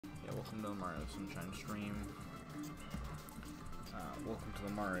welcome to the Mario Sunshine stream. Welcome to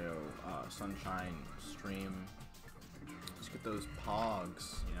the Mario Sunshine stream. Let's get those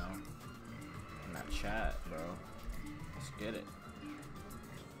pogs, you know, in that chat, bro. Let's get it.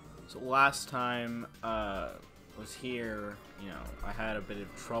 So last time was here, you know, I had a bit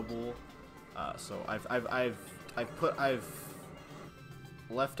of trouble. So I've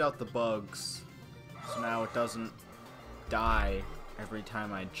left out the bugs, so now it doesn't die every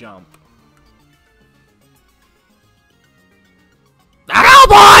time I jump. No,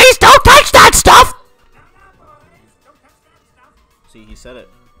 boys! Don't touch that stuff! See, he said it.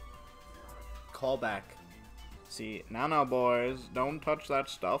 Call back. See, now, boys, don't touch that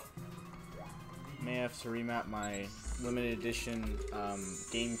stuff. May have to remap my limited edition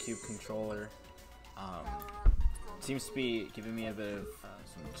GameCube controller. Seems to be giving me a bit of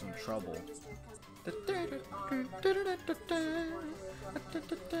some trouble.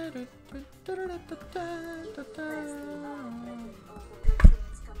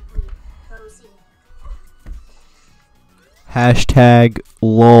 Hashtag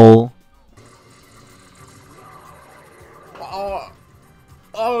LOL.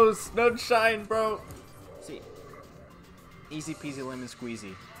 Oh, sunshine, bro. See, easy peasy lemon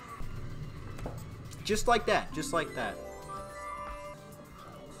squeezy. Just like that, just like that.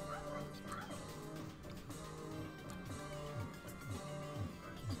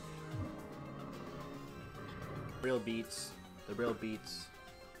 Real beats, the real beats.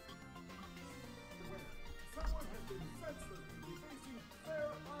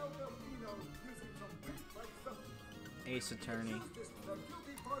 Ace Attorney.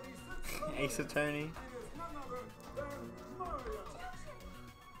 Ace Attorney.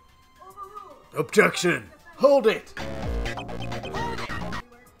 Objection! Hold it!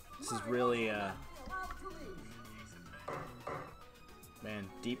 This is really, man,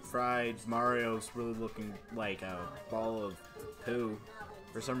 deep fried Mario's really looking like a ball of poo.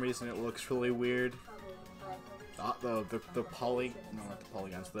 For some reason it looks really weird. The poly, no, not the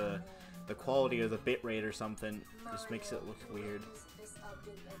polygons, the quality of the bitrate or something just makes it look weird.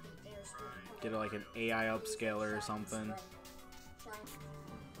 Get like an AI upscaler or something.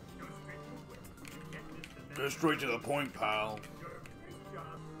 Go straight to the point, pal.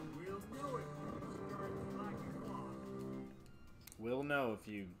 We'll know if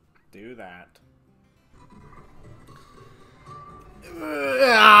you do that.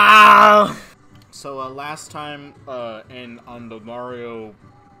 So last time on the Mario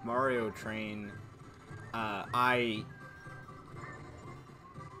train, I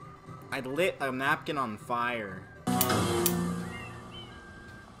lit a napkin on fire.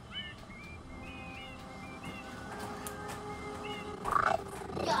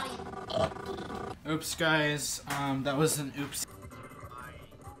 Oops, guys. That was an oops.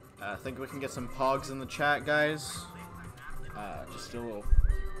 I think we can get some pogs in the chat, guys. Just a little,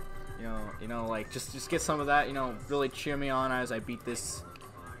 you know, like just get some of that. You know, really cheer me on as I beat this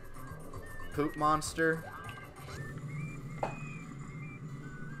poop monster.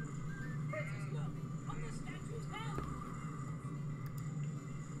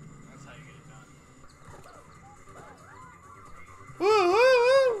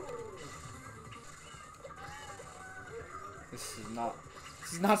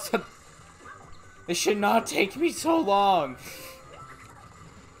 This should not take me so long.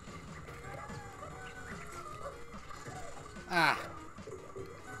 Ah.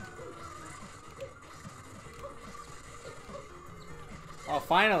 Oh,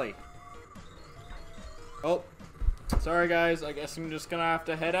 finally. Oh, sorry guys. I guess I'm just gonna have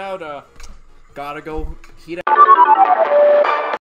to head out. Gotta go